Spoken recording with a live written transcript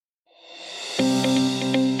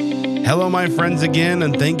Hello, my friends, again,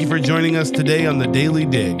 and thank you for joining us today on the Daily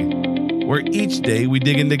Dig, where each day we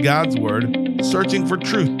dig into God's Word, searching for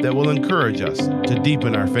truth that will encourage us to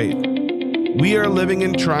deepen our faith. We are living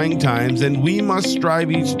in trying times, and we must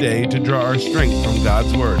strive each day to draw our strength from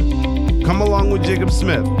God's Word. Come along with Jacob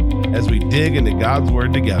Smith as we dig into God's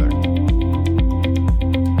Word together.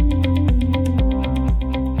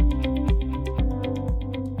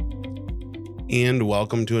 And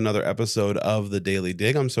welcome to another episode of the Daily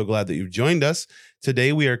Dig. I'm so glad that you've joined us.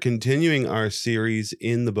 Today we are continuing our series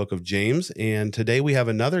in the book of James, and today we have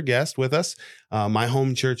another guest with us, my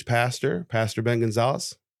home church pastor, Pastor Ben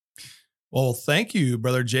Gonzalez. Well, thank you,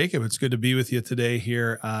 Brother Jacob. It's good to be with you today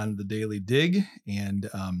here on the Daily Dig. And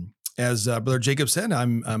as Brother Jacob said,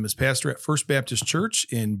 I'm his pastor at First Baptist Church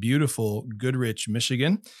in beautiful Goodrich,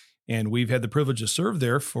 Michigan. And we've had the privilege to serve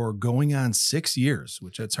there for going on 6 years,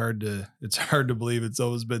 which it's hard to believe it's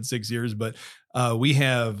always been 6 years. But we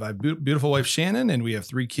have a beautiful wife, Shannon, and we have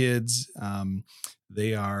 3 kids.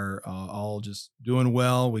 They are all just doing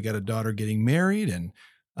well. We got a daughter getting married and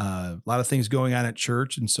a lot of things going on at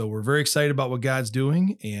church. And so we're very excited about what God's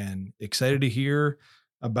doing and excited to hear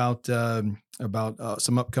about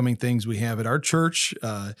some upcoming things we have at our church.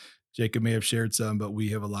 Jacob may have shared some, but we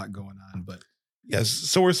have a lot going on. But yes,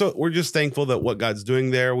 so we're just thankful that what God's doing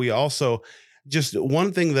there. We also just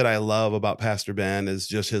one thing that I love about Pastor Ben is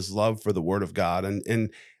just his love for the Word of God, and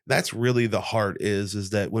that's really the heart is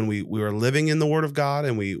that when we are living in the Word of God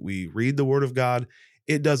and we read the Word of God,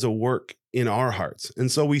 it does a work in our hearts. And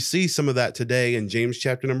so we see some of that today in James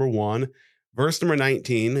chapter number 1, verse number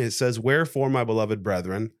 19. It says, "Wherefore, my beloved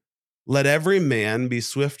brethren, let every man be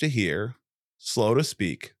swift to hear, slow to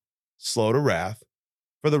speak, slow to wrath.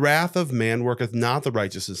 For the wrath of man worketh not the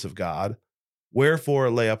righteousness of God. Wherefore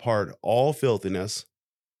lay apart all filthiness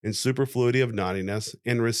and superfluity of naughtiness,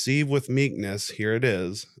 and receive with meekness," here it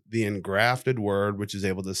is, "the engrafted word which is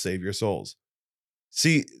able to save your souls."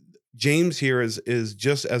 See, James here is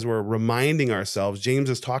just as we're reminding ourselves, James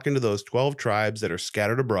is talking to those 12 tribes that are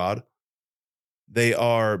scattered abroad. They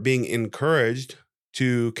are being encouraged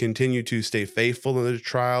to continue to stay faithful in their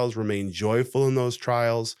trials, remain joyful in those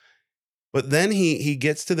trials. But then he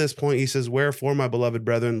gets to this point. He says, "Wherefore, my beloved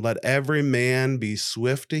brethren, let every man be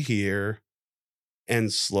swift to hear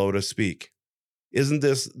and slow to speak." Isn't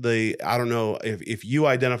this I don't know if you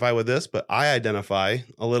identify with this, but I identify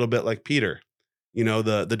a little bit like Peter,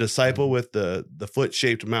 the disciple with the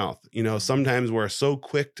foot-shaped mouth. Sometimes we're so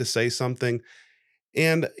quick to say something,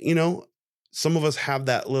 and, some of us have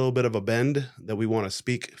that little bit of a bend that we want to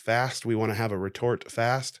speak fast. We want to have a retort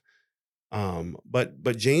fast.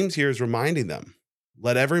 But James here is reminding them,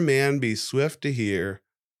 let every man be swift to hear,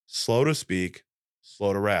 slow to speak,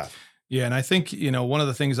 slow to wrath. yeah, and I think, one of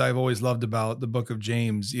the things I've always loved about the book of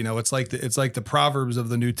James, it's like the Proverbs of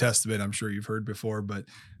the New Testament. I'm sure you've heard before, but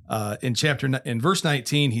in verse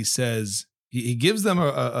 19, he says, he gives them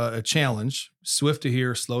a challenge, swift to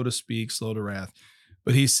hear, slow to speak, slow to wrath.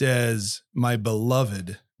 But he says, "My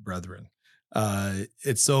beloved brethren."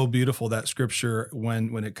 It's so beautiful, that scripture,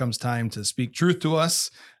 when it comes time to speak truth to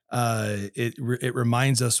us, it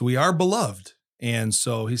reminds us we are beloved. And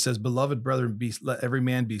so he says, "Beloved brethren, let every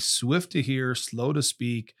man be swift to hear, slow to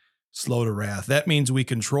speak, slow to wrath." That means we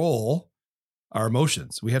control our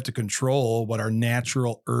emotions. We have to control what our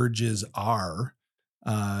natural urges are,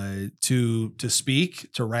 to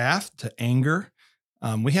speak, to wrath, to anger.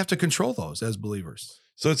 We have to control those as believers.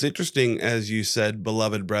 So it's interesting, as you said,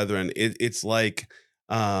 beloved brethren, it's like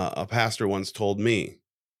a pastor once told me,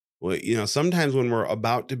 well, sometimes when we're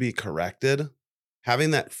about to be corrected,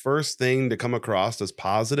 having that first thing to come across as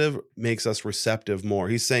positive makes us receptive more.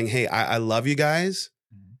 He's saying, hey, I love you guys,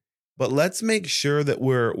 but let's make sure that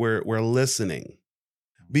we're listening.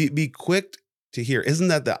 Be quick to hear. Isn't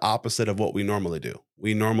that the opposite of what we normally do?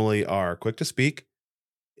 We normally are quick to speak,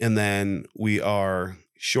 and then we are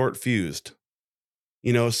short-fused.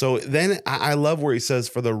 So then I love where he says,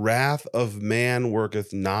 "For the wrath of man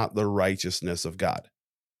worketh not the righteousness of God."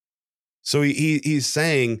 So he's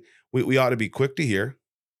saying we ought to be quick to hear.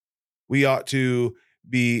 We ought to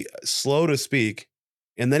be slow to speak.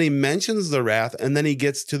 And then he mentions the wrath, and then he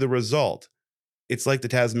gets to the result. It's like the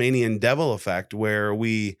Tasmanian devil effect, where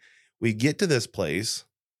we get to this place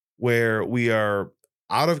where we are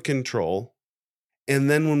out of control. And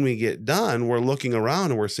then when we get done, we're looking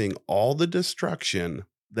around and we're seeing all the destruction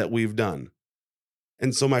that we've done.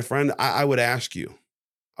 And so, my friend, I would ask you,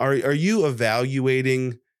 are you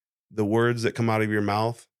evaluating the words that come out of your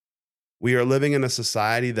mouth? We are living in a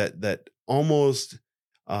society that almost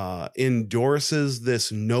endorses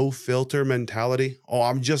this no filter mentality. Oh,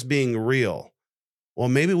 I'm just being real. well,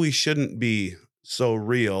 maybe we shouldn't be so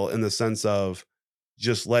real in the sense of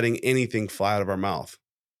just letting anything fly out of our mouth.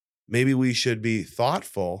 Maybe we should be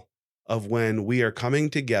thoughtful of when we are coming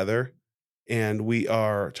together and we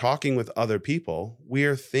are talking with other people, we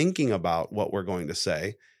are thinking about what we're going to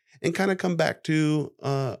say and kind of come back to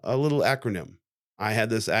a little acronym. I had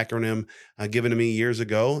this acronym given to me years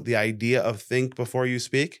ago, the idea of think before you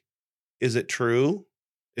speak. Is it true?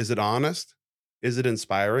 Is it honest? Is it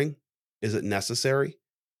inspiring? Is it necessary?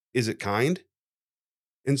 Is it kind?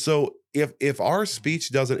 And so if our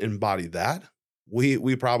speech doesn't embody that,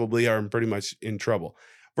 we probably are pretty much in trouble.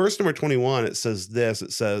 Verse number 21, it says this,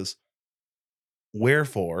 it says,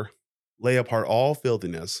 wherefore lay apart all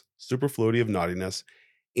filthiness, superfluity of naughtiness,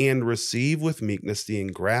 and receive with meekness the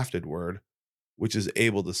engrafted word, which is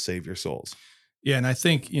able to save your souls. Yeah. And I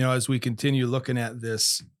think, as we continue looking at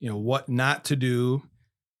this, what not to do,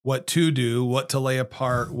 what to lay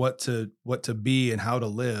apart, what to be and how to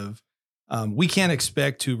live, we can't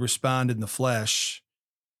expect to respond in the flesh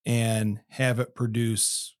and have it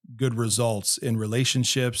produce good results in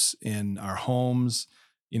relationships, in our homes.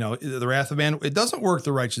 The wrath of man, it doesn't work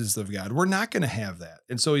the righteousness of God. We're not going to have that.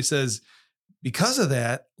 And so he says, because of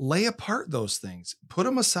that, lay apart those things, put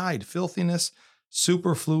them aside, filthiness,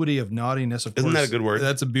 superfluity of naughtiness. Of Isn't course, that a good word?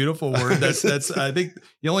 That's a beautiful word. That's I think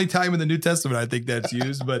the only time in the New Testament I think that's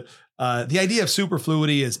used. But the idea of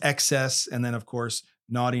superfluity is excess, and then of course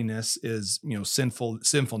naughtiness is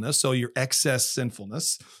sinfulness. So your excess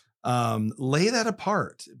sinfulness, lay that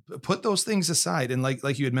apart, put those things aside. And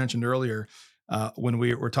like you had mentioned earlier, when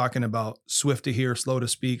we were talking about swift to hear, slow to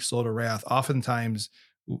speak, slow to wrath, oftentimes,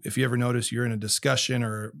 if you ever notice, you're in a discussion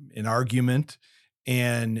or an argument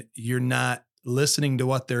and you're not listening to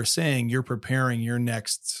what they're saying, you're preparing your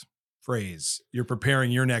next phrase, you're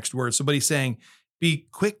preparing your next word. So, but he's saying, be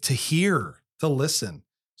quick to hear, to listen.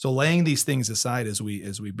 So laying these things aside as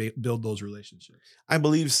we build those relationships. I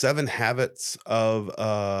believe 7 Habits of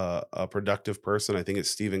a Productive Person. I think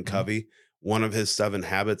it's Stephen Covey. One of his 7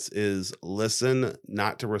 habits is listen,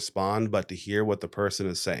 not to respond, but to hear what the person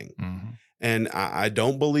is saying. Mm-hmm. And I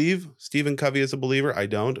don't believe Stephen Covey is a believer. I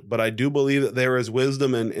don't, but I do believe that there is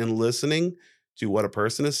wisdom in listening to what a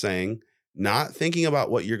person is saying, not thinking about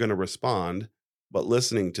what you're going to respond, but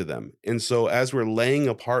listening to them. And so as we're laying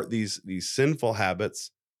apart these sinful habits,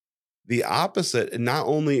 the opposite not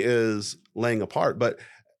only is laying apart, but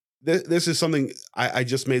this is something I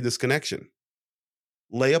just made this connection.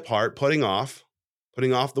 Lay apart, putting off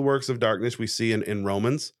the works of darkness we see in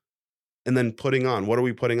Romans, and then putting on. What are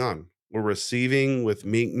we putting on? We're receiving with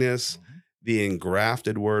meekness the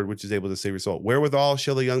engrafted word, which is able to save your soul. Wherewithal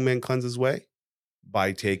shall the young man cleanse his way?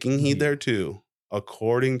 By taking heed thereto,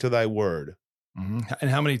 according to thy word. Mm-hmm. And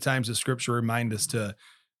how many times does Scripture remind us to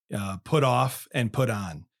put off and put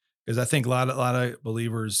on? Because I think a lot of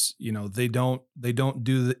believers, they don't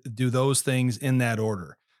do those things in that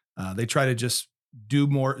order. They try to just do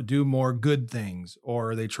more good things,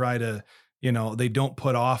 or they try to, they don't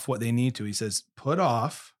put off what they need to. He says, put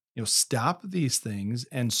off, stop these things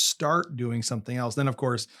and start doing something else. Then of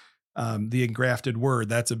course, the engrafted word,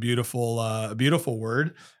 that's a beautiful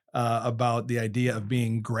word about the idea of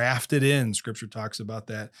being grafted in. Scripture talks about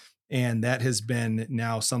that. And that has been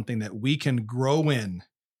now something that we can grow in.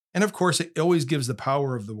 And of course, it always gives the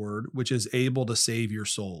power of the word, which is able to save your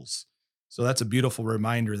souls. So that's a beautiful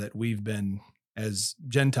reminder that we've been, as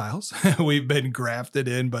Gentiles, we've been grafted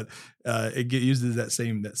in, but it uses that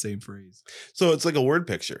same phrase. So it's like a word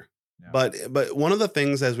picture. Yeah. But one of the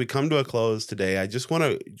things as we come to a close today, I just want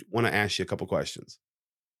to ask you a couple questions.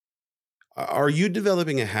 Are you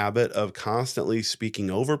developing a habit of constantly speaking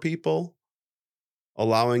over people,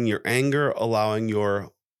 allowing your anger, allowing your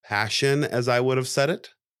passion, as I would have said it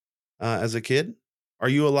as a kid? Are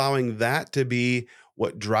you allowing that to be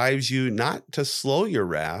what drives you not to slow your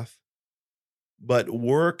wrath, but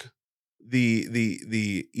work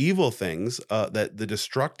the evil things, that the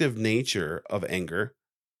destructive nature of anger,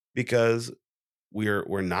 because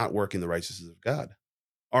we're not working the righteousness of God?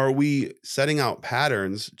 Are we setting out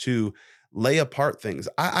patterns to lay apart things?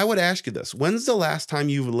 I would ask you this. When's the last time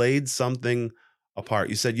you've laid something apart?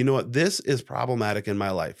 You said, you know what, this is problematic in my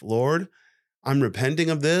life. Lord, I'm repenting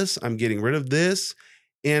of this. I'm getting rid of this.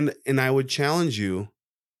 And I would challenge you,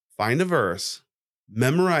 find a verse,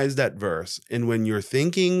 memorize that verse. And when you're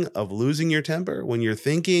thinking of losing your temper, when you're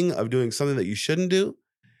thinking of doing something that you shouldn't do,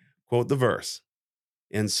 quote the verse.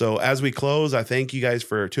 And so as we close, I thank you guys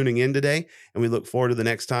for tuning in today, and we look forward to the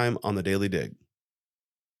next time on the Daily Dig.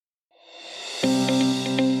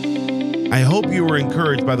 I hope you were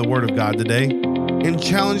encouraged by the word of God today and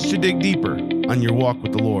challenged to dig deeper on your walk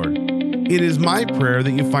with the Lord. It is my prayer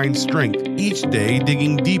that you find strength each day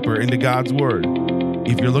digging deeper into God's Word.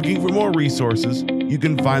 If you're looking for more resources, you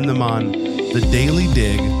can find them on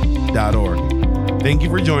thedailydig.org. Thank you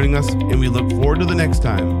for joining us, and we look forward to the next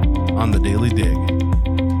time on The Daily Dig.